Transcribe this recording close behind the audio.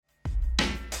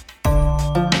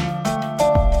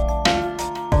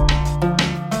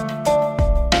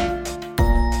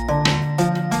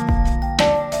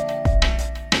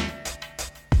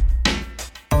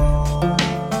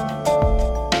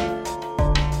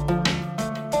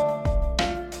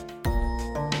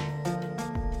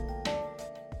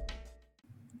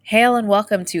Hail and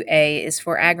welcome to A is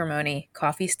for Agrimony,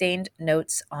 Coffee Stained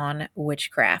Notes on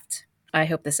Witchcraft. I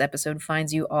hope this episode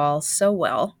finds you all so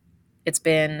well. It's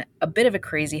been a bit of a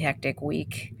crazy, hectic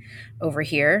week over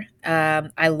here.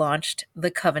 I launched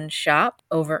the Coven shop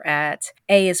over at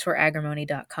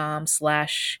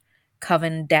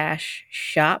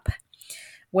aisforagrimony.com/coven-shop,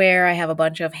 where I have a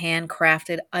bunch of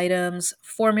handcrafted items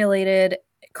formulated,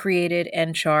 created,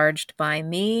 and charged by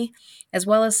me, as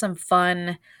well as some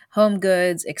fun home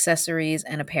goods, accessories,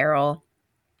 and apparel.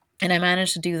 And I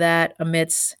managed to do that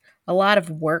amidst a lot of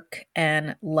work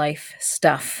and life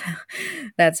stuff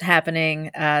that's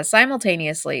happening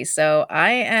simultaneously. So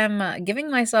I am giving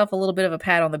myself a little bit of a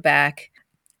pat on the back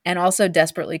and also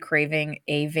desperately craving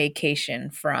a vacation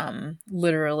from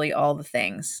literally all the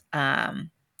things.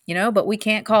 But we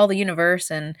can't call the universe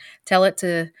and tell it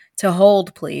to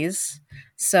hold, please.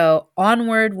 So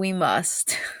onward we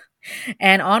must.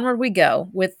 And onward we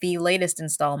go with the latest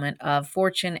installment of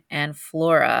Fortune and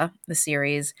Flora, the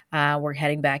series. We're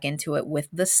heading back into it with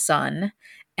the Sun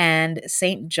and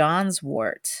St. John's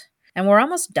Wort. And we're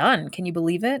almost done. Can you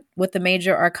believe it? With the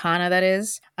major arcana, that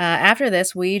is. After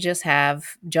this, we just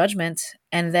have Judgment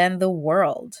and then the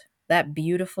World. That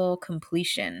beautiful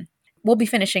completion. We'll be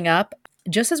finishing up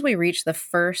just as we reach the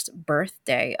first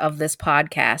birthday of this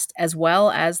podcast, as well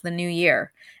as the new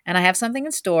year. And I have something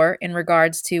in store in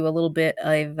regards to a little bit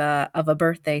of a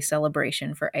birthday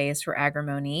celebration for A is for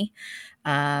Agrimony.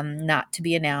 Not to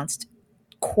be announced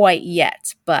quite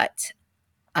yet, but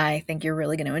I think you're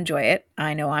really going to enjoy it.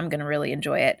 I know I'm going to really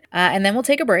enjoy it. And then we'll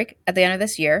take a break at the end of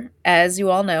this year. As you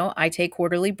all know, I take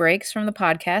quarterly breaks from the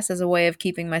podcast as a way of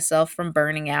keeping myself from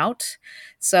burning out.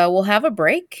 So we'll have a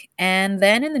break. And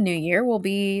then in the new year, we'll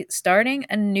be starting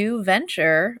a new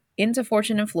venture into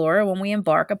Fortune and Flora when we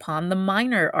embark upon the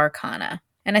minor arcana.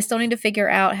 And I still need to figure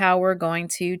out how we're going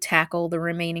to tackle the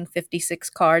remaining 56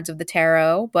 cards of the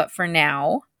tarot. But for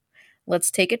now,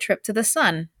 let's take a trip to the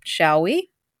sun, shall we?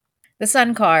 The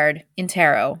Sun card in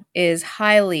tarot is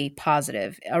highly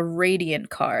positive, a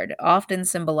radiant card, often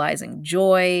symbolizing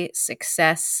joy,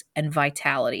 success, and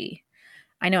vitality.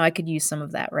 I know I could use some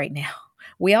of that right now.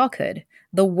 We all could.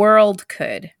 The world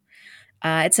could.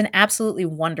 It's an absolutely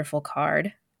wonderful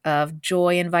card of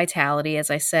joy and vitality,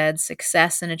 as I said,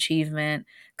 success and achievement,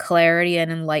 clarity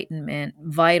and enlightenment,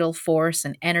 vital force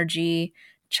and energy,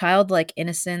 childlike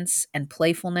innocence and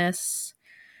playfulness.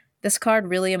 This card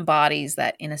really embodies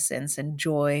that innocence and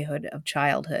joyhood of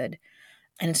childhood.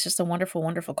 And it's just a wonderful,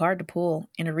 wonderful card to pull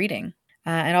in a reading.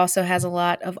 It also has a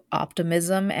lot of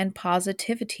optimism and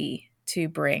positivity to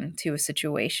bring to a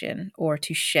situation or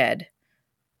to shed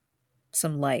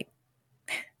some light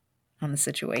on the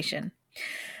situation.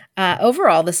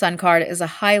 Overall, the Sun card is a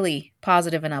highly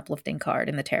positive and uplifting card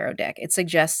in the tarot deck. It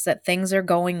suggests that things are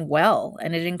going well,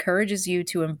 and it encourages you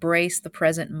to embrace the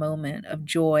present moment of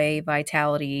joy,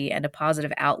 vitality, and a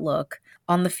positive outlook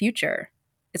on the future.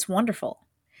 It's wonderful.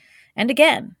 And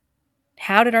again,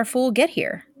 how did our Fool get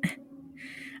here?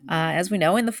 As we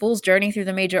know, in the Fool's journey through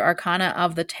the major arcana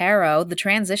of the tarot, the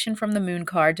transition from the Moon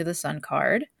card to the Sun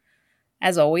card,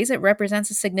 as always, it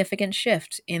represents a significant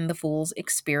shift in the Fool's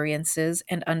experiences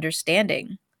and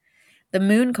understanding. The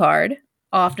Moon card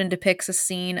often depicts a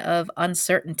scene of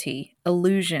uncertainty,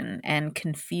 illusion, and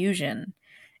confusion.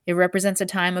 It represents a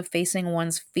time of facing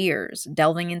one's fears,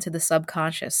 delving into the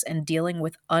subconscious, and dealing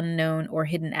with unknown or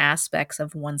hidden aspects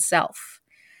of oneself.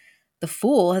 The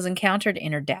Fool has encountered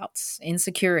inner doubts,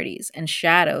 insecurities, and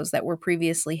shadows that were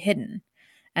previously hidden.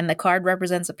 And the card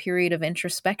represents a period of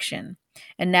introspection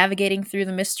and navigating through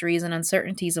the mysteries and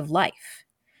uncertainties of life.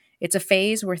 It's a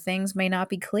phase where things may not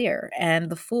be clear, and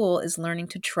the Fool is learning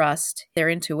to trust their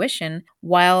intuition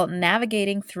while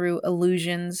navigating through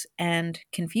illusions and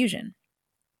confusion.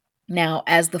 Now,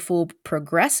 as the Fool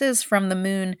progresses from the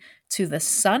Moon to the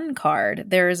Sun card,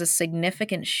 there is a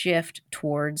significant shift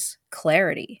towards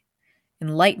clarity,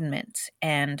 enlightenment,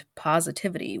 and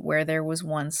positivity where there was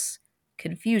once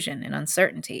confusion and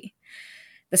uncertainty.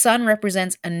 The Sun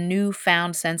represents a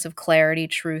newfound sense of clarity,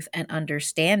 truth, and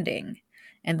understanding.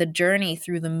 And the journey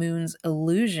through the Moon's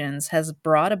illusions has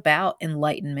brought about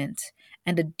enlightenment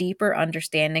and a deeper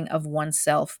understanding of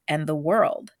oneself and the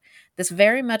world. This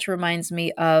very much reminds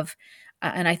me of,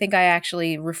 and I think I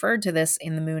actually referred to this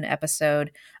in the Moon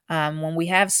episode, when we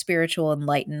have spiritual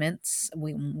enlightenments,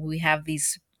 we have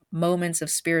these moments of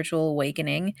spiritual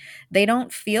awakening. They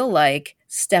don't feel like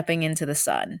stepping into the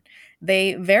sun.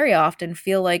 They very often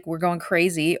feel like we're going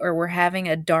crazy or we're having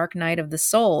a dark night of the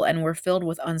soul and we're filled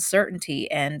with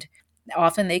uncertainty, and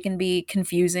often they can be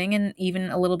confusing and even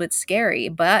a little bit scary,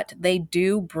 but they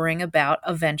do bring about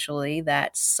eventually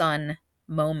that sun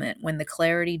moment when the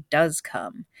clarity does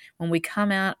come, when we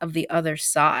come out of the other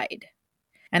side.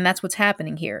 And that's what's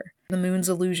happening here. The moon's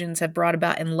illusions have brought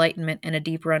about enlightenment and a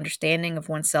deeper understanding of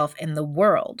oneself and the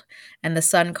world. And the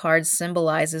sun card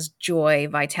symbolizes joy,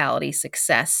 vitality,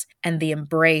 success, and the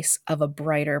embrace of a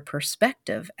brighter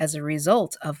perspective as a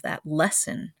result of that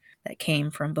lesson that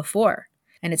came from before.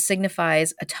 And it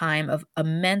signifies a time of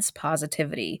immense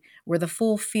positivity where the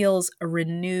Fool feels a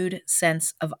renewed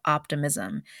sense of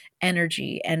optimism,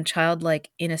 energy, and childlike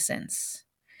innocence.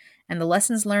 And the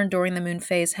lessons learned during the moon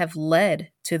phase have led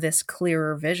to this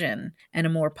clearer vision and a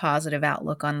more positive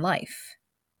outlook on life.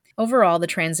 Overall, the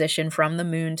transition from the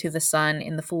moon to the sun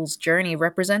in the Fool's journey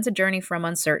represents a journey from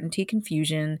uncertainty,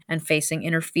 confusion, and facing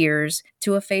inner fears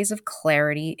to a phase of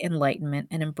clarity, enlightenment,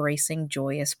 and embracing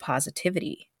joyous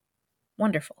positivity.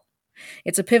 Wonderful.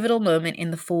 It's a pivotal moment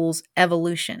in the Fool's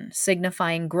evolution,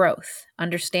 signifying growth,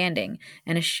 understanding,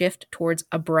 and a shift towards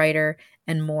a brighter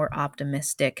and more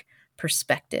optimistic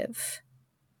perspective.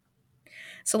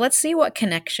 So let's see what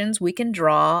connections we can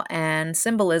draw and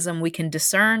symbolism we can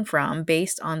discern from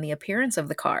based on the appearance of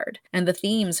the card and the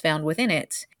themes found within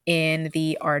it in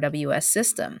the RWS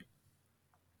system.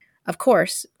 Of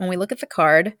course, when we look at the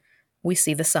card, we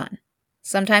see the sun,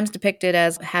 sometimes depicted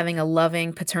as having a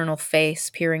loving paternal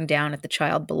face peering down at the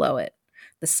child below it.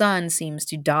 The sun seems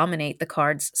to dominate the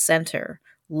card's center,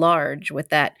 large with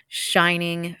that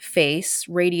shining face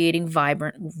radiating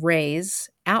vibrant rays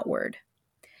outward.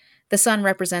 The sun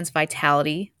represents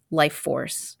vitality, life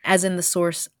force, as in the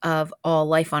source of all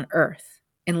life on earth,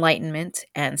 enlightenment,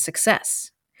 and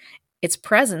success. Its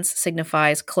presence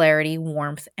signifies clarity,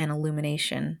 warmth, and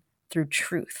illumination through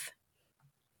truth.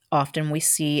 Often we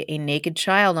see a naked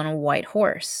child on a white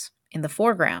horse in the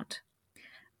foreground.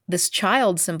 This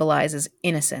child symbolizes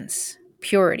innocence,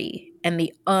 purity, and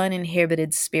the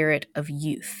uninhibited spirit of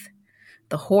youth.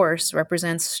 The horse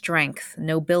represents strength,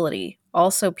 nobility,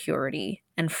 also purity,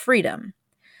 and freedom.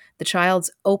 The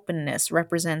child's openness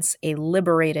represents a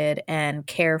liberated and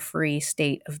carefree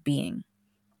state of being.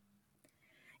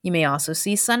 You may also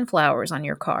see sunflowers on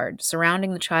your card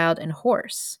surrounding the child and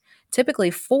horse,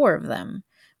 typically 4 of them,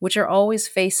 which are always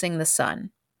facing the sun.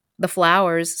 The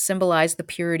flowers symbolize the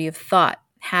purity of thought,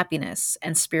 happiness,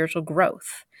 and spiritual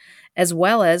growth, as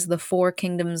well as the 4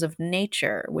 kingdoms of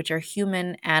nature, which are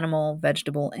human, animal,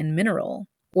 vegetable, and mineral,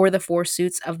 or the 4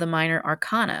 suits of the minor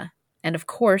arcana, and of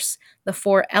course, the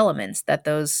 4 elements that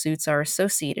those suits are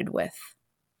associated with: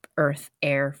 earth,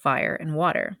 air, fire, and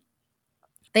water.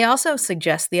 They also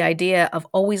suggest the idea of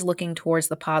always looking towards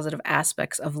the positive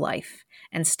aspects of life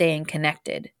and staying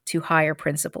connected to higher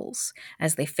principles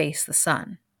as they face the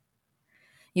sun.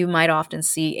 You might often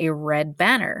see a red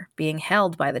banner being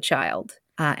held by the child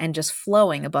and just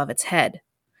flowing above its head.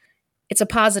 It's a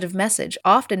positive message,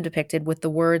 often depicted with the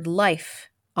word life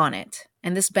on it,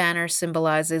 and this banner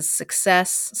symbolizes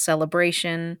success,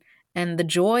 celebration, and the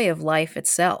joy of life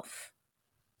itself.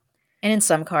 And in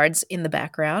some cards in the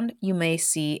background, you may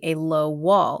see a low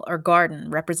wall or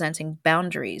garden representing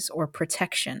boundaries or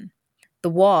protection. The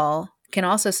wall can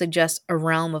also suggest a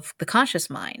realm of the conscious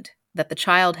mind that the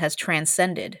child has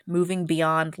transcended, moving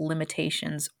beyond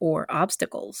limitations or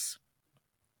obstacles.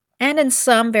 And in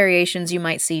some variations, you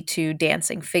might see 2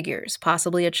 dancing figures,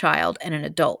 possibly a child and an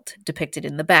adult, depicted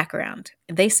in the background.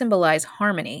 They symbolize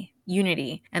harmony,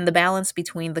 unity, and the balance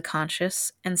between the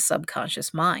conscious and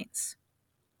subconscious minds.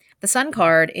 The Sun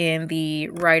card in the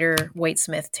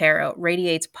Rider-Waite-Smith Tarot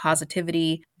radiates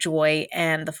positivity, joy,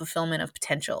 and the fulfillment of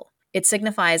potential. It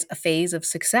signifies a phase of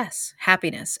success,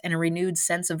 happiness, and a renewed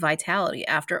sense of vitality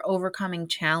after overcoming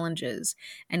challenges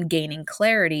and gaining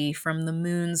clarity from the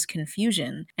moon's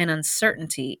confusion and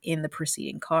uncertainty in the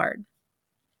preceding card.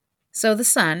 So the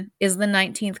Sun is the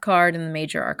 19th card in the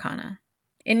Major Arcana.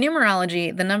 In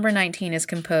numerology, the number 19 is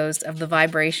composed of the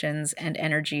vibrations and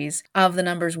energies of the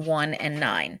numbers 1 and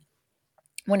 9.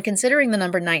 When considering the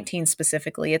number 19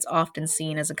 specifically, it's often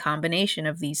seen as a combination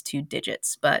of these 2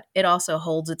 digits, but it also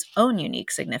holds its own unique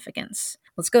significance.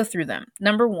 Let's go through them.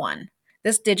 Number 1.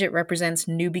 This digit represents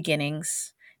new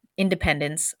beginnings,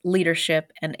 independence,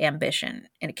 leadership, and ambition.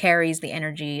 And it carries the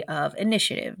energy of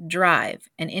initiative, drive,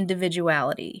 and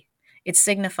individuality. It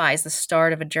signifies the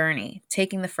start of a journey,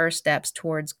 taking the first steps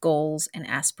towards goals and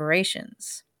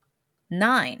aspirations.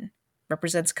 9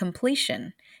 represents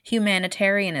completion,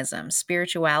 humanitarianism,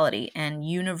 spirituality, and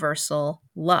universal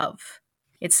love.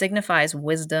 It signifies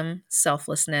wisdom,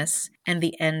 selflessness, and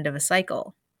the end of a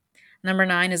cycle. Number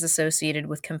 9 is associated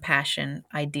with compassion,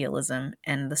 idealism,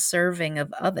 and the serving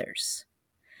of others.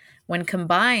 When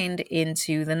combined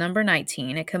into the number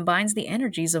 19, it combines the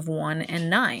energies of 1 and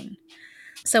 9.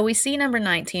 So we see number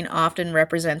 19 often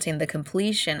representing the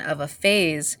completion of a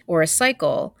phase or a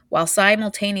cycle while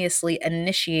simultaneously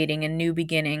initiating a new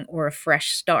beginning or a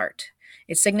fresh start.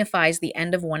 It signifies the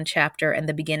end of one chapter and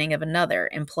the beginning of another,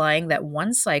 implying that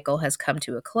one cycle has come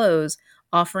to a close,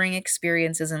 offering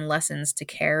experiences and lessons to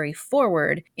carry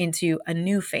forward into a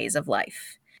new phase of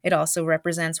life. It also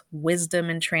represents wisdom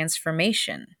and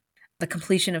transformation. The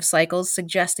completion of cycles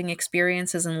suggesting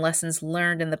experiences and lessons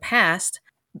learned in the past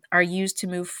are used to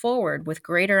move forward with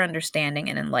greater understanding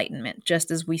and enlightenment, just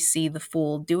as we see the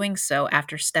fool doing so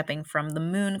after stepping from the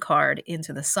moon card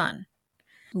into the sun.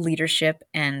 Leadership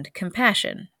and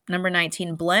compassion. Number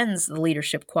 19 blends the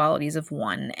leadership qualities of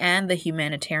 1 and the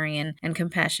humanitarian and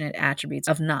compassionate attributes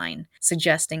of 9,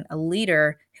 suggesting a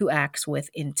leader who acts with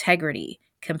integrity,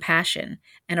 compassion,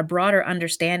 and a broader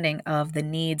understanding of the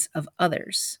needs of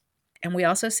others. And we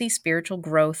also see spiritual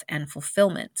growth and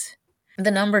fulfillment. The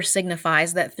number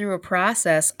signifies that through a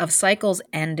process of cycles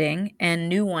ending and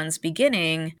new ones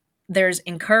beginning, there's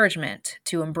encouragement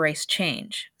to embrace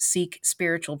change, seek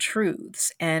spiritual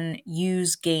truths, and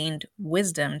use gained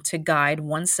wisdom to guide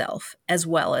oneself as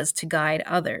well as to guide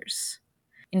others.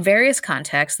 In various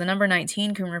contexts, the number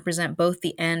 19 can represent both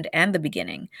the end and the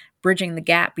beginning, bridging the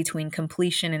gap between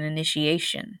completion and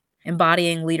initiation,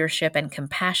 embodying leadership and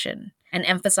compassion, and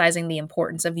emphasizing the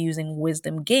importance of using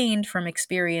wisdom gained from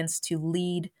experience to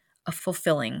lead a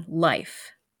fulfilling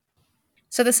life.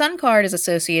 So the sun card is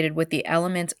associated with the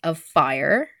element of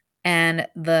fire and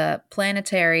the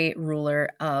planetary ruler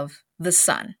of the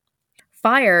sun.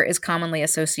 Fire is commonly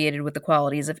associated with the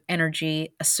qualities of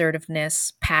energy,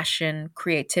 assertiveness, passion,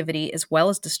 creativity, as well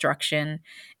as destruction,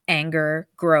 anger,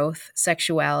 growth,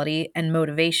 sexuality, and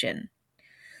motivation.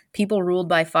 People ruled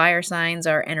by fire signs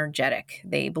are energetic.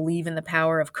 They believe in the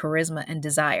power of charisma and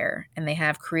desire, and they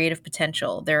have creative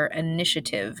potential. They're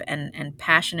initiative and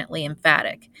passionately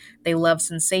emphatic. They love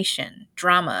sensation,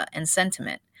 drama, and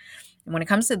sentiment. And when it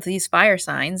comes to these fire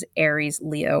signs, Aries,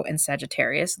 Leo, and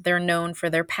Sagittarius, they're known for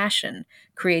their passion,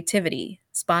 creativity,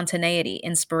 spontaneity,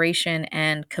 inspiration,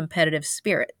 and competitive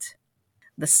spirit.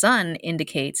 The sun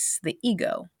indicates the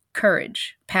ego,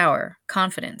 courage, power,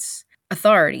 confidence,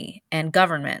 authority, and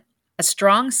government. A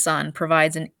strong sun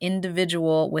provides an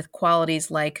individual with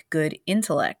qualities like good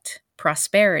intellect,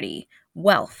 prosperity,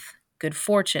 wealth, good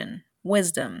fortune,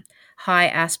 wisdom, high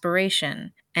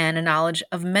aspiration, and a knowledge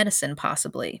of medicine,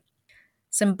 possibly.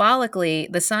 Symbolically,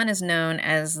 the sun is known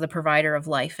as the provider of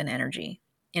life and energy.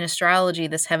 In astrology,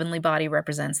 this heavenly body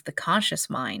represents the conscious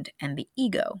mind and the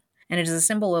ego, and it is a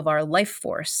symbol of our life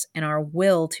force and our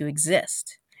will to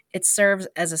exist. It serves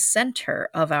as a center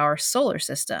of our solar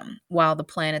system while the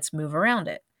planets move around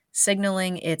it,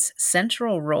 signaling its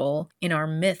central role in our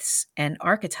myths and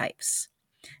archetypes.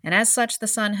 And as such, the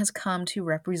sun has come to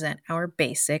represent our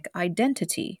basic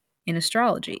identity in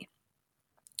astrology.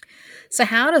 So,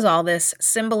 how does all this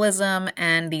symbolism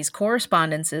and these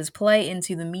correspondences play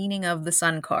into the meaning of the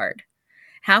sun card?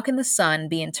 How can the sun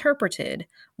be interpreted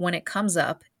when it comes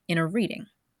up in a reading?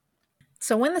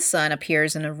 So, when the sun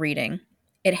appears in a reading,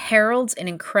 it heralds an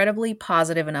incredibly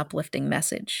positive and uplifting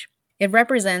message. It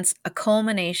represents a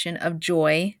culmination of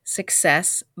joy,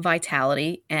 success,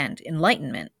 vitality, and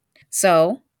enlightenment.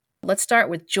 So, let's start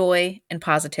with joy and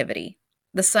positivity.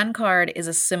 The sun card is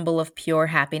a symbol of pure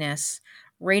happiness,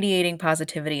 radiating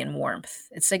positivity and warmth.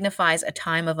 It signifies a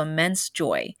time of immense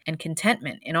joy and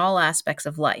contentment in all aspects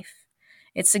of life.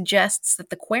 It suggests that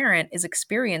the querent is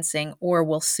experiencing or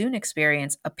will soon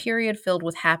experience a period filled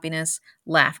with happiness,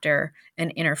 laughter,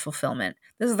 and inner fulfillment.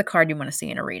 This is the card you want to see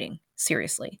in a reading,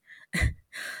 seriously.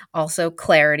 Also,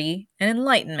 clarity and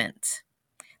enlightenment.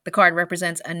 The card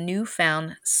represents a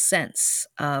newfound sense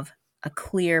of a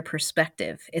clear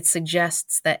perspective. It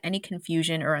suggests that any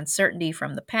confusion or uncertainty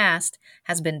from the past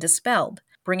has been dispelled,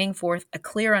 bringing forth a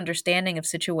clear understanding of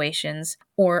situations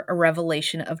or a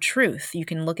revelation of truth. You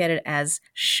can look at it as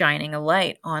shining a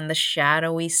light on the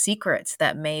shadowy secrets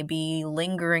that may be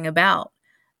lingering about.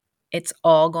 It's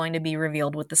all going to be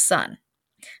revealed with the sun.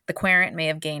 The querent may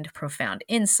have gained profound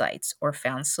insights or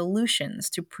found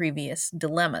solutions to previous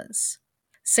dilemmas.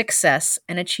 Success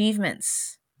and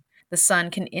achievements. The sun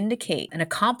can indicate an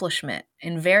accomplishment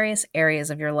in various areas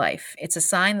of your life. It's a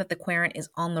sign that the querent is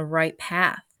on the right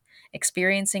path,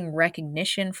 experiencing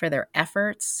recognition for their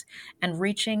efforts and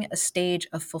reaching a stage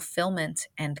of fulfillment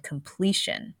and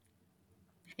completion.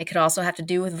 It could also have to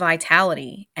do with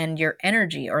vitality and your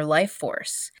energy or life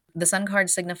force. The sun card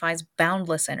signifies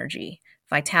boundless energy,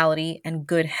 vitality, and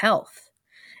good health.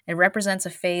 It represents a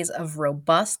phase of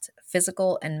robust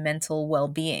physical and mental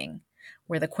well-being,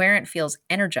 where the querent feels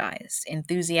energized,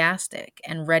 enthusiastic,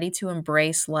 and ready to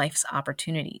embrace life's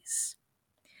opportunities.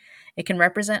 It can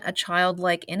represent a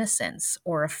childlike innocence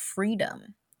or a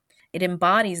freedom. It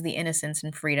embodies the innocence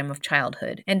and freedom of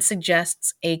childhood and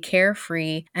suggests a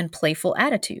carefree and playful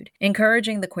attitude,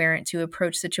 encouraging the querent to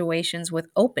approach situations with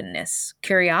openness,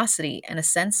 curiosity, and a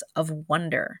sense of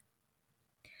wonder.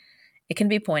 It can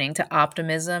be pointing to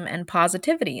optimism and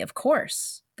positivity, of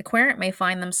course. The querent may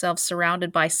find themselves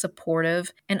surrounded by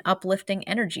supportive and uplifting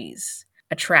energies,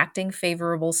 attracting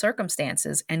favorable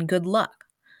circumstances and good luck.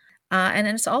 And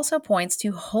it also points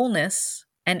to wholeness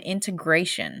and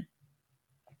integration,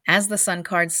 as the Sun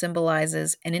card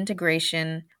symbolizes an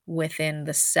integration within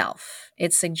the self.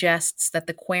 It suggests that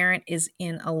the querent is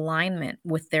in alignment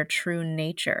with their true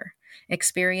nature,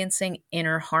 experiencing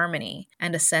inner harmony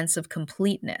and a sense of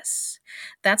completeness.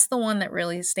 That's the one that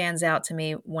really stands out to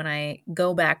me when I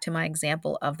go back to my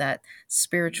example of that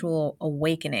spiritual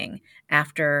awakening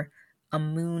after a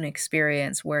moon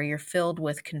experience where you're filled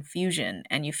with confusion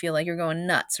and you feel like you're going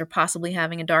nuts or possibly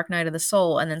having a dark night of the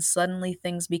soul, and then suddenly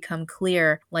things become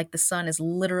clear, like the sun is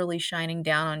literally shining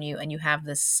down on you and you have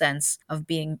this sense of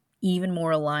being even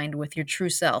more aligned with your true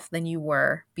self than you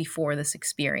were before this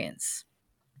experience.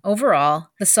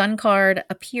 Overall, the Sun card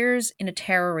appears in a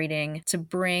tarot reading to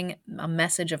bring a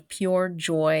message of pure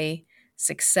joy,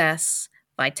 success,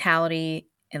 vitality,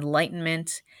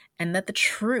 enlightenment, and that the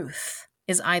truth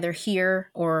is either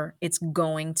here or it's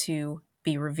going to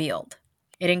be revealed.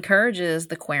 It encourages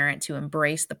the querent to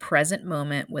embrace the present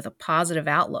moment with a positive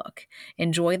outlook,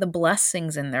 enjoy the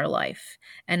blessings in their life,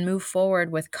 and move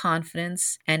forward with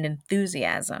confidence and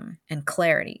enthusiasm and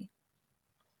clarity.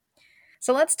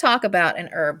 So let's talk about an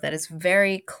herb that is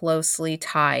very closely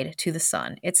tied to the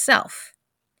sun itself.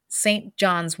 St.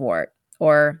 John's wort,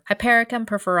 or Hypericum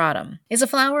perforatum, is a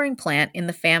flowering plant in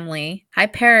the family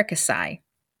Hypericaceae.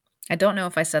 I don't know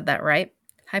if I said that right.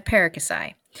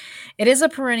 Hypericaceae. It is a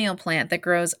perennial plant that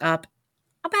grows up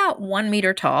about 1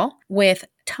 meter tall with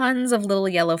tons of little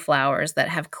yellow flowers that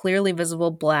have clearly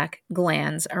visible black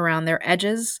glands around their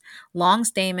edges, long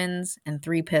stamens, and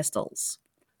 3 pistils.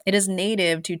 It is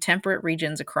native to temperate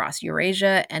regions across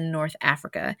Eurasia and North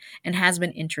Africa and has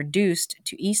been introduced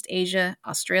to East Asia,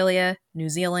 Australia, New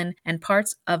Zealand, and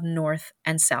parts of North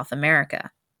and South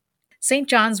America. St.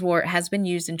 John's wort has been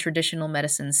used in traditional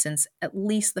medicine since at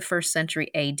least the 1st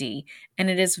century AD, and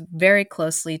it is very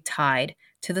closely tied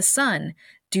to the sun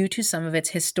due to some of its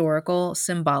historical,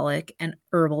 symbolic, and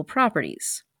herbal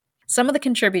properties. Some of the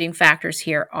contributing factors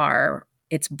here are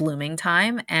its blooming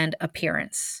time and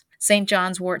appearance. St.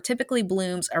 John's wort typically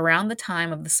blooms around the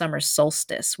time of the summer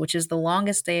solstice, which is the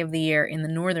longest day of the year in the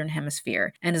northern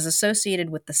hemisphere and is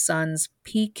associated with the sun's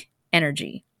peak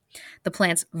energy. The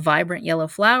plant's vibrant yellow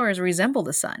flowers resemble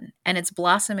the sun, and its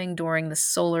blossoming during the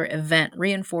solar event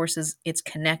reinforces its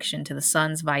connection to the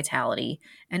sun's vitality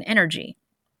and energy.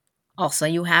 Also,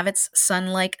 you have its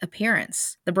sun-like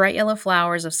appearance. The bright yellow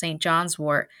flowers of St. John's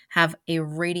wort have a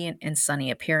radiant and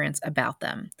sunny appearance about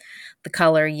them. The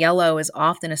color yellow is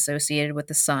often associated with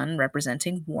the sun,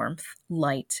 representing warmth,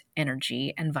 light,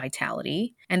 energy, and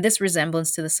vitality, and this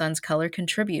resemblance to the sun's color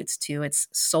contributes to its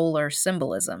solar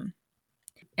symbolism.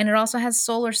 And it also has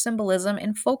solar symbolism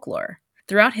in folklore.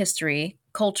 Throughout history,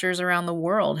 cultures around the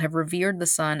world have revered the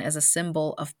sun as a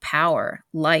symbol of power,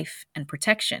 life, and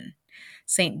protection.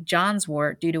 St. John's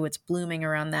wort, due to its blooming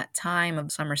around that time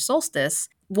of summer solstice,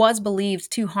 was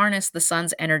believed to harness the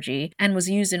sun's energy and was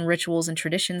used in rituals and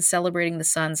traditions celebrating the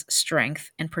sun's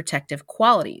strength and protective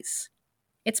qualities.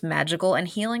 Its magical and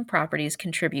healing properties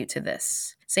contribute to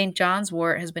this. St. John's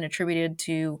wort has been attributed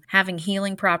to having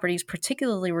healing properties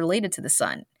particularly related to the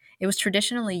sun. It was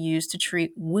traditionally used to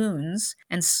treat wounds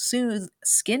and soothe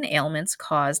skin ailments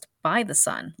caused by the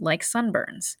sun, like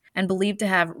sunburns, and believed to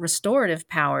have restorative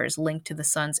powers linked to the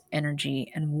sun's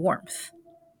energy and warmth.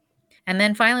 And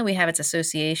then finally, we have its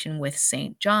association with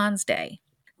St. John's Day.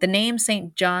 The name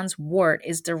St. John's wort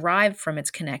is derived from its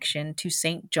connection to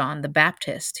St. John the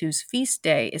Baptist, whose feast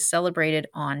day is celebrated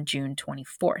on June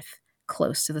 24th,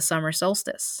 close to the summer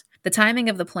solstice. The timing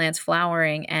of the plant's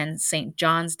flowering and St.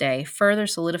 John's Day further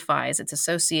solidifies its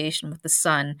association with the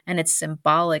sun and its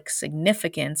symbolic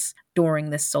significance during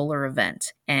this solar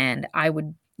event. And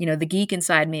the geek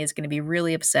inside me is going to be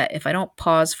really upset if I don't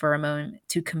pause for a moment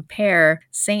to compare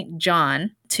St.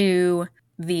 John to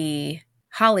the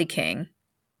Holly King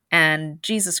and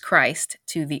Jesus Christ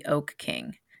to the Oak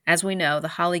King. As we know, the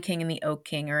Holly King and the Oak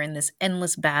King are in this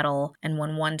endless battle, and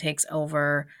when one takes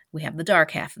over, we have the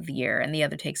dark half of the year, and the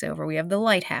other takes over, we have the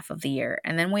light half of the year.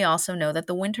 And then we also know that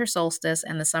the winter solstice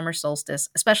and the summer solstice,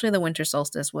 especially the winter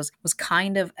solstice, was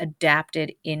kind of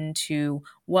adapted into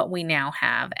what we now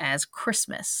have as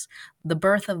Christmas, the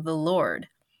birth of the Lord.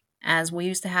 as we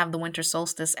used to have the winter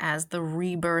solstice as the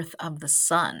rebirth of the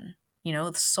sun,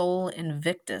 the Sol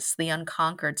Invictus, the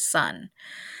unconquered sun.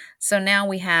 So now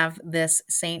we have this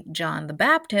Saint John the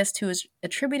Baptist who is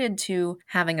attributed to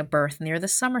having a birth near the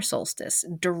summer solstice,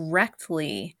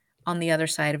 directly on the other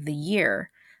side of the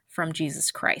year from Jesus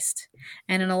Christ.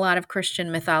 And in a lot of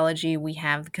Christian mythology, we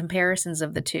have the comparisons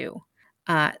of the two.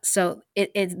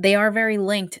 They are very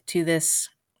linked to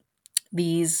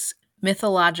these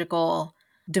mythological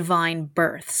divine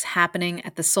births happening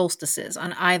at the solstices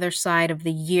on either side of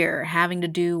the year, having to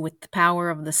do with the power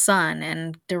of the sun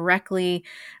and directly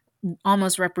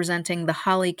almost representing the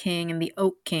Holly King and the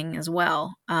Oak King as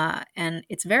well. And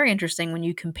it's very interesting when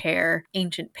you compare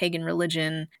ancient pagan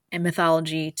religion and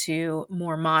mythology to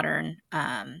more modern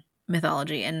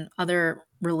mythology and other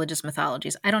religious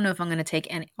mythologies. I don't know if I'm going to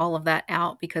take all of that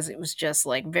out because it was just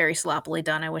like very sloppily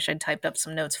done. I wish I'd typed up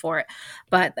some notes for it,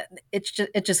 but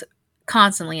it just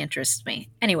constantly interests me.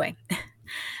 Anyway,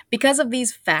 because of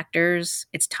these factors,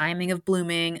 its timing of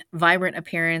blooming, vibrant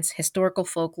appearance, historical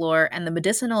folklore, and the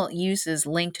medicinal uses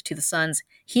linked to the sun's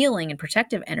healing and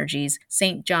protective energies,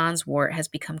 St. John's wort has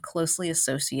become closely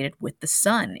associated with the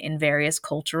sun in various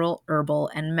cultural, herbal,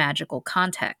 and magical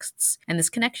contexts. And this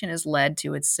connection has led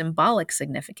to its symbolic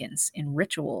significance in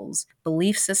rituals,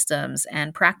 belief systems,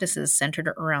 and practices centered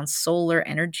around solar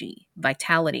energy,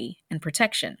 vitality, and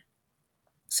protection.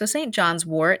 So St. John's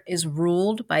wort is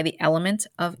ruled by the element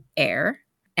of air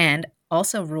and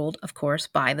also ruled, of course,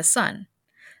 by the sun.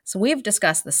 So we've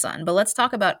discussed the sun, but let's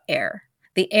talk about air.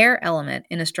 The air element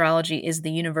in astrology is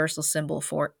the universal symbol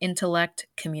for intellect,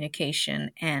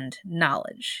 communication, and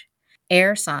knowledge.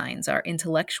 Air signs are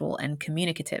intellectual and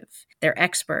communicative. They're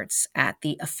experts at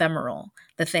the ephemeral,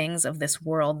 the things of this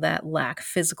world that lack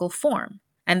physical form.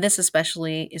 And this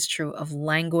especially is true of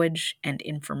language and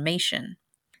information.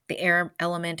 The air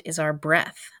element is our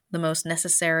breath, the most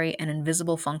necessary and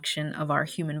invisible function of our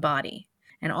human body.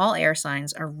 And all air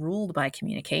signs are ruled by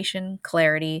communication,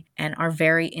 clarity, and are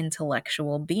very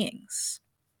intellectual beings.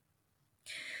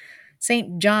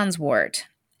 St. John's wort,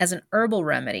 as an herbal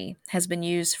remedy, has been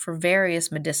used for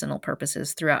various medicinal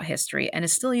purposes throughout history and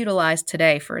is still utilized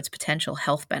today for its potential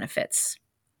health benefits.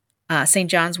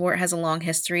 St. John's wort has a long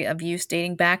history of use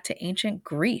dating back to ancient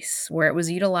Greece, where it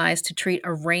was utilized to treat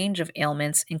a range of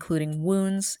ailments, including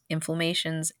wounds,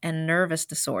 inflammations, and nervous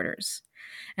disorders.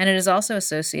 And it is also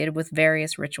associated with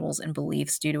various rituals and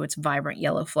beliefs due to its vibrant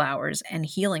yellow flowers and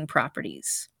healing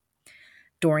properties.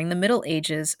 During the Middle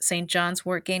Ages, St. John's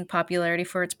wort gained popularity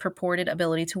for its purported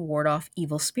ability to ward off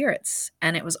evil spirits,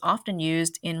 and it was often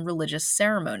used in religious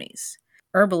ceremonies.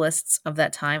 Herbalists of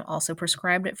that time also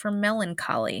prescribed it for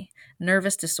melancholy,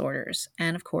 nervous disorders,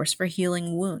 and of course for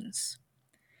healing wounds.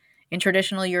 In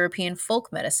traditional European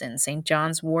folk medicine, St.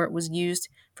 John's wort was used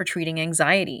for treating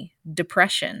anxiety,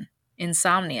 depression,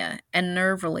 insomnia, and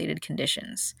nerve-related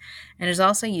conditions, and is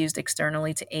also used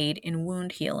externally to aid in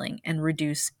wound healing and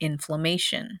reduce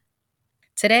inflammation.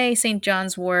 Today, St.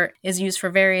 John's wort is used for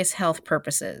various health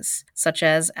purposes, such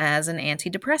as an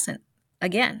antidepressant.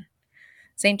 Again,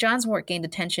 St. John's wort gained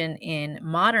attention in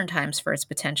modern times for its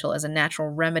potential as a natural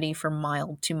remedy for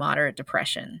mild to moderate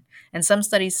depression. And some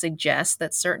studies suggest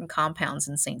that certain compounds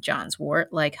in St. John's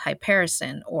wort, like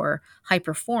hypericin or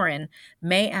hyperforin,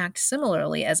 may act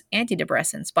similarly as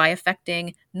antidepressants by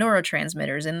affecting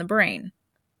neurotransmitters in the brain.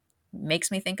 Makes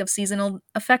me think of seasonal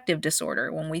affective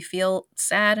disorder when we feel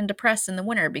sad and depressed in the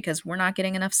winter because we're not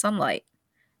getting enough sunlight.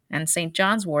 And St.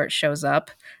 John's wort shows up,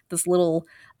 this little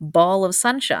ball of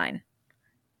sunshine.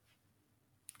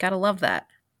 Gotta love that.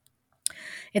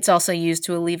 It's also used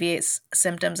to alleviate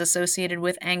symptoms associated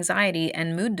with anxiety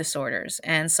and mood disorders,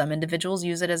 and some individuals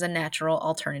use it as a natural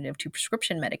alternative to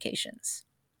prescription medications.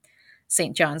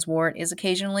 St. John's wort is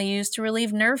occasionally used to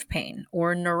relieve nerve pain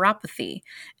or neuropathy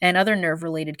and other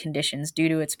nerve-related conditions due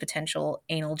to its potential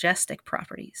analgesic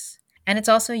properties. And it's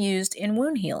also used in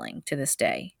wound healing to this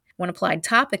day. When applied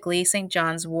topically, St.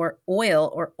 John's wort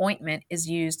oil or ointment is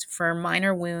used for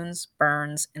minor wounds,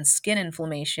 burns, and skin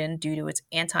inflammation due to its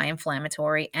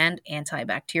anti-inflammatory and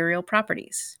antibacterial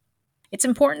properties. It's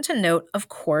important to note, of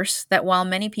course, that while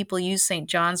many people use St.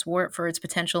 John's wort for its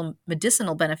potential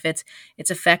medicinal benefits,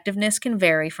 its effectiveness can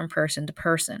vary from person to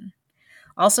person.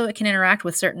 Also, it can interact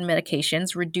with certain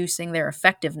medications, reducing their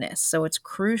effectiveness, so it's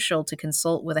crucial to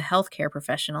consult with a healthcare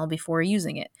professional before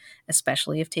using it,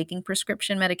 especially if taking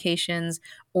prescription medications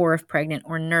or if pregnant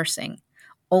or nursing.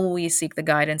 Always seek the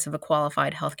guidance of a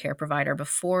qualified healthcare provider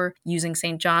before using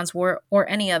St. John's wort or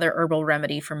any other herbal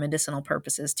remedy for medicinal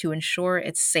purposes to ensure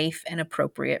it's safe and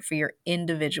appropriate for your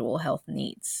individual health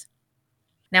needs.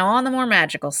 Now, on the more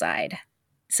magical side,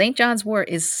 St. John's wort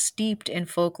is steeped in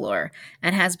folklore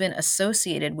and has been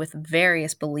associated with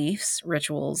various beliefs,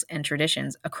 rituals, and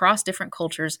traditions across different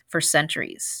cultures for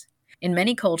centuries. In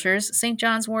many cultures, St.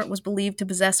 John's wort was believed to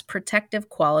possess protective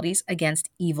qualities against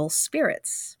evil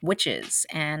spirits, witches,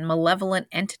 and malevolent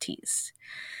entities.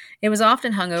 It was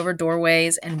often hung over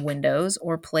doorways and windows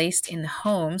or placed in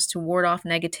homes to ward off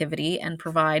negativity and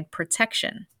provide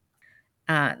protection.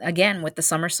 Again, with the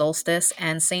summer solstice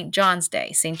and St. John's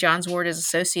Day. St. John's wort is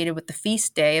associated with the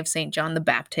feast day of St. John the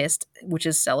Baptist, which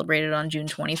is celebrated on June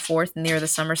 24th near the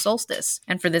summer solstice.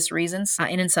 And for this reason,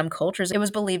 and in some cultures, it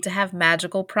was believed to have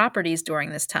magical properties during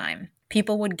this time.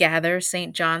 People would gather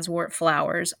St. John's wort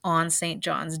flowers on St.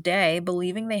 John's Day,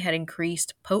 believing they had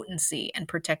increased potency and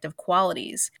protective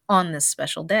qualities on this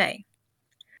special day.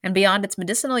 And beyond its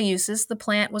medicinal uses, the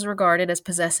plant was regarded as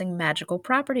possessing magical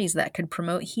properties that could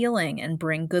promote healing and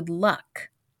bring good luck.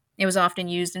 It was often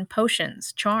used in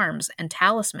potions, charms, and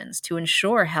talismans to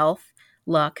ensure health,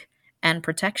 luck, and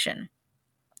protection.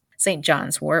 St.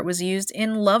 John's wort was used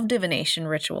in love divination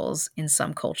rituals in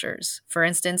some cultures. For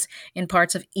instance, in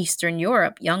parts of Eastern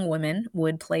Europe, young women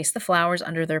would place the flowers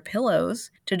under their pillows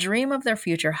to dream of their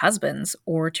future husbands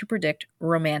or to predict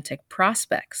romantic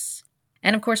prospects.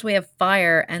 And of course, we have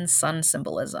fire and sun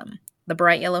symbolism. The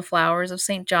bright yellow flowers of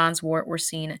St. John's wort were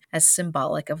seen as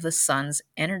symbolic of the sun's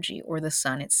energy or the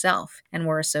sun itself, and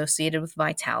were associated with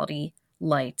vitality,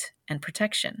 light, and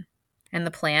protection. And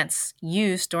the plant's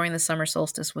use during the summer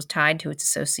solstice was tied to its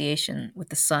association with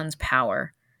the sun's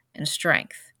power and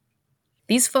strength.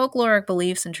 These folkloric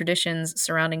beliefs and traditions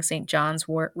surrounding St. John's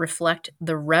wort reflect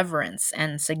the reverence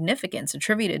and significance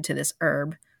attributed to this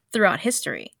herb throughout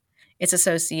history. Its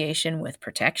association with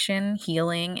protection,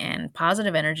 healing, and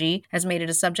positive energy has made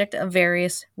it a subject of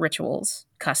various rituals,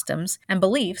 customs, and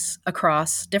beliefs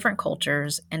across different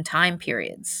cultures and time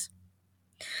periods.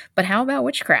 But how about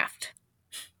witchcraft?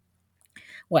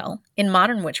 Well, in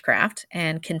modern witchcraft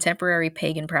and contemporary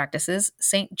pagan practices,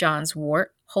 St. John's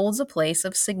wort holds a place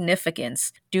of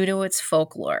significance due to its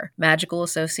folklore, magical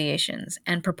associations,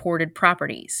 and purported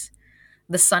properties.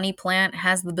 The sunny plant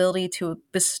has the ability to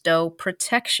bestow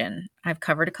protection. I've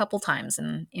covered a couple times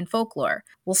in folklore.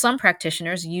 Well, some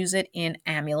practitioners use it in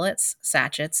amulets,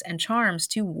 sachets, and charms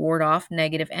to ward off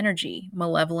negative energy,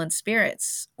 malevolent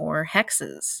spirits, or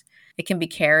hexes. It can be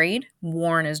carried,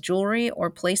 worn as jewelry, or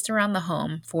placed around the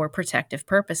home for protective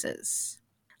purposes.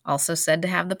 Also said to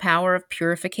have the power of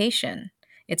purification.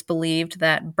 It's believed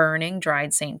that burning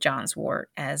dried St. John's wort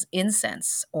as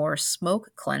incense or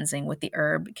smoke cleansing with the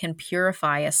herb can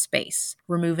purify a space,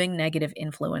 removing negative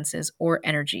influences or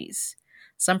energies.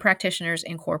 Some practitioners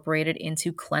incorporate it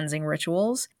into cleansing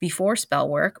rituals before spell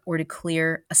work or to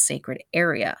clear a sacred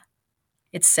area.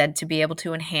 It's said to be able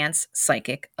to enhance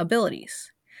psychic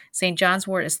abilities. St. John's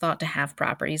wort is thought to have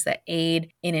properties that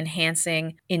aid in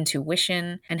enhancing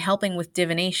intuition and helping with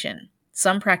divination.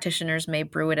 Some practitioners may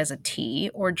brew it as a tea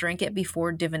or drink it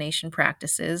before divination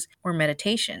practices or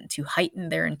meditation to heighten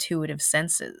their intuitive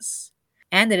senses.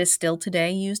 And it is still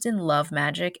today used in love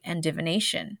magic and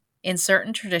divination. In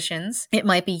certain traditions, it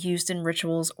might be used in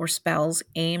rituals or spells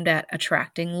aimed at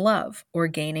attracting love or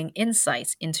gaining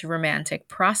insights into romantic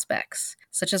prospects,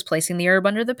 such as placing the herb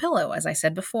under the pillow, as I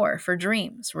said before, for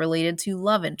dreams related to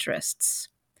love interests.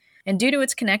 And due to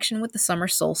its connection with the summer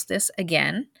solstice,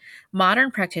 again,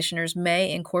 modern practitioners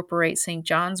may incorporate St.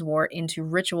 John's wort into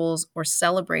rituals or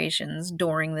celebrations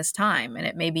during this time, and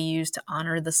it may be used to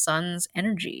honor the sun's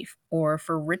energy or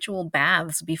for ritual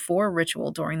baths before ritual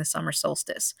during the summer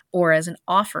solstice, or as an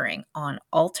offering on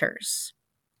altars.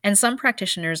 And some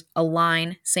practitioners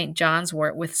align St. John's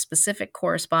wort with specific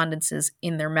correspondences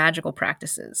in their magical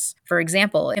practices. For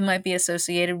example, it might be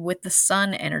associated with the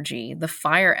sun energy, the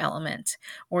fire element,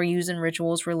 or used in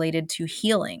rituals related to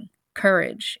healing,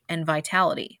 courage, and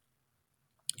vitality.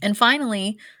 And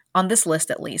finally, on this list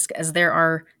at least, as there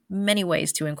are many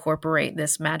ways to incorporate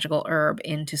this magical herb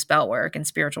into spell work and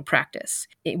spiritual practice,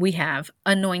 we have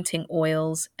anointing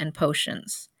oils and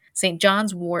potions. St.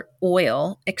 John's wort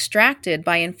oil, extracted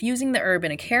by infusing the herb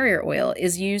in a carrier oil,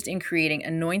 is used in creating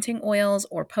anointing oils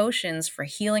or potions for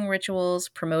healing rituals,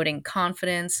 promoting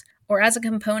confidence, or as a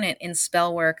component in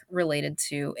spell work related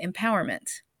to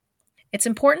empowerment. It's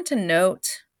important to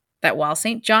note that while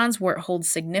St. John's wort holds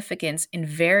significance in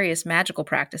various magical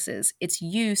practices, its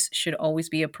use should always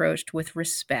be approached with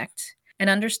respect and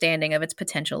understanding of its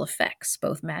potential effects,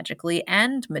 both magically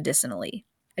and medicinally.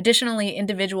 Additionally,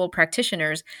 individual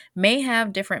practitioners may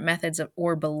have different methods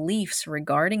or beliefs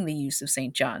regarding the use of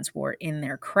St. John's wort in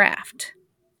their craft.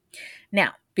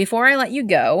 Now, before I let you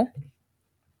go,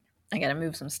 I gotta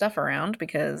move some stuff around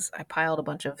because I piled a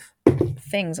bunch of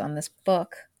things on this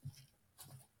book.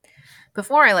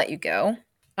 Before I let you go,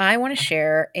 I want to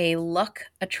share a luck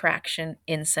attraction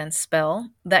incense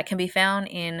spell that can be found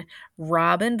in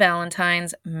Robin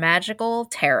Valentine's Magical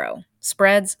Tarot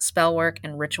Spreads, Spellwork,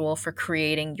 and Ritual for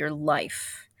Creating Your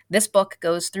Life. This book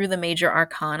goes through the major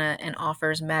arcana and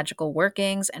offers magical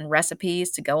workings and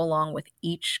recipes to go along with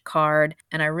each card,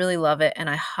 and I really love it and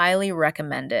I highly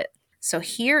recommend it. So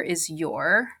here is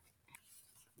your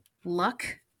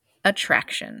luck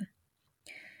attraction.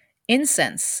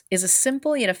 Incense is a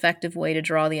simple yet effective way to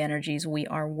draw the energies we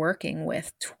are working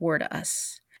with toward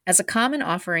us. As a common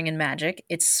offering in magic,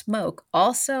 its smoke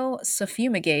also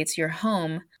suffumigates your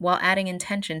home while adding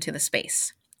intention to the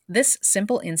space. This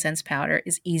simple incense powder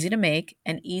is easy to make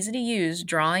and easy to use,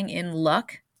 drawing in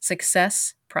luck,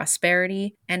 success,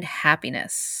 prosperity, and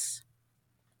happiness.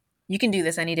 You can do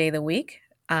this any day of the week,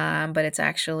 but it's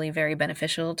actually very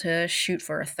beneficial to shoot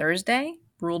for a Thursday,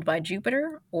 ruled by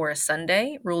Jupiter, or a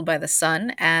Sunday, ruled by the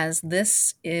sun, as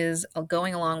this is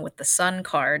going along with the sun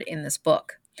card in this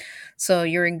book. So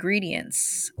your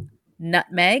ingredients: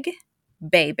 nutmeg,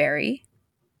 bayberry,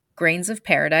 grains of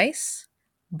paradise,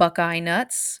 buckeye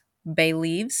nuts, bay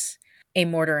leaves, a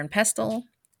mortar and pestle,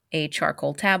 a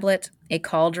charcoal tablet, a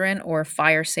cauldron or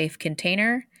fire-safe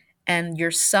container, and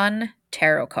your sun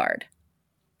tarot card.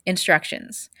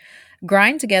 Instructions: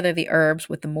 grind together the herbs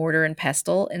with the mortar and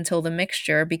pestle until the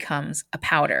mixture becomes a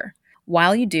powder.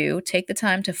 While you do, take the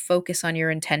time to focus on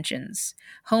your intentions.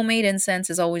 Homemade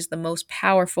incense is always the most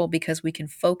powerful because we can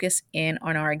focus in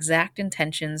on our exact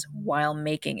intentions while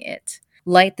making it.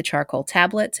 Light the charcoal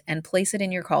tablet and place it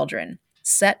in your cauldron.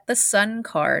 Set the sun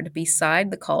card beside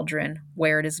the cauldron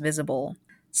where it is visible.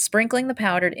 Sprinkling the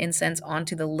powdered incense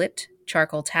onto the lit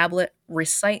charcoal tablet,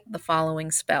 recite the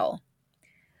following spell.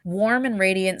 Warm and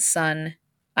radiant sun,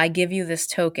 I give you this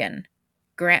token.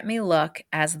 Grant me luck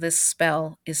as this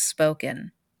spell is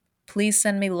spoken. Please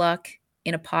send me luck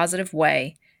in a positive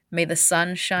way. May the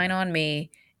sun shine on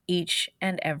me each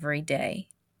and every day.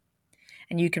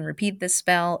 And you can repeat this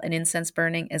spell and incense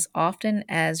burning as often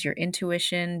as your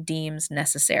intuition deems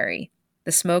necessary.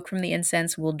 The smoke from the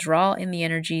incense will draw in the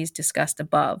energies discussed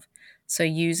above, so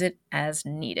use it as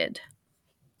needed.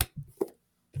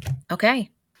 Okay.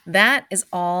 That is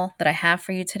all that I have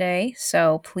for you today,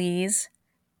 so please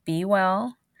be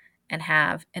well and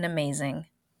have an amazing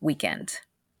weekend.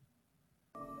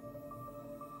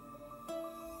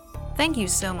 Thank you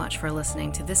so much for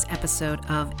listening to this episode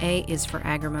of A is for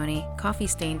Agrimony,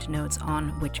 Coffee-Stained Notes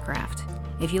on Witchcraft.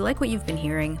 If you like what you've been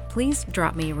hearing, please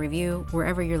drop me a review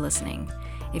wherever you're listening.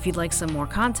 If you'd like some more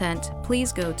content,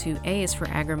 please go to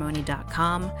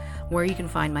aisforagrimony.com, where you can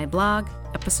find my blog,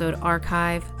 episode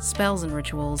archive, spells and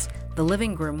rituals, the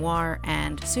Living Grimoire,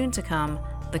 and soon to come,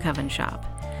 the Coven Shop.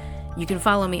 You can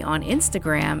follow me on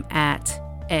Instagram at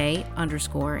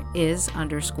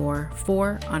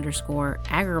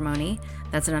a_is_for_agrimony.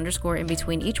 That's an underscore in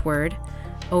between each word,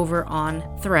 over on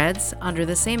Threads under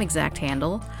the same exact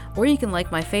handle, or you can like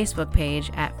my Facebook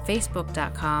page at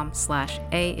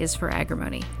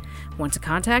facebook.com/aisforagrimony. Want to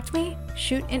contact me?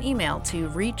 Shoot an email to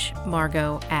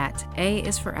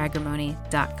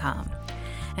reachmargo@aisforagrimony.com.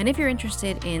 And if you're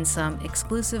interested in some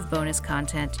exclusive bonus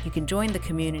content, you can join the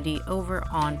community over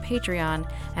on Patreon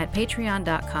at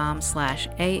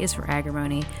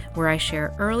patreon.com/aisforagrimony, where I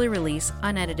share early release,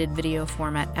 unedited video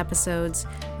format episodes,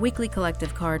 weekly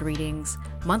collective card readings,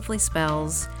 monthly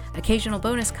spells, occasional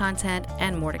bonus content,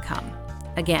 and more to come.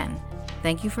 Again,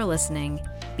 thank you for listening,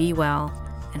 be well,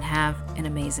 and have an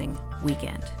amazing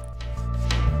weekend.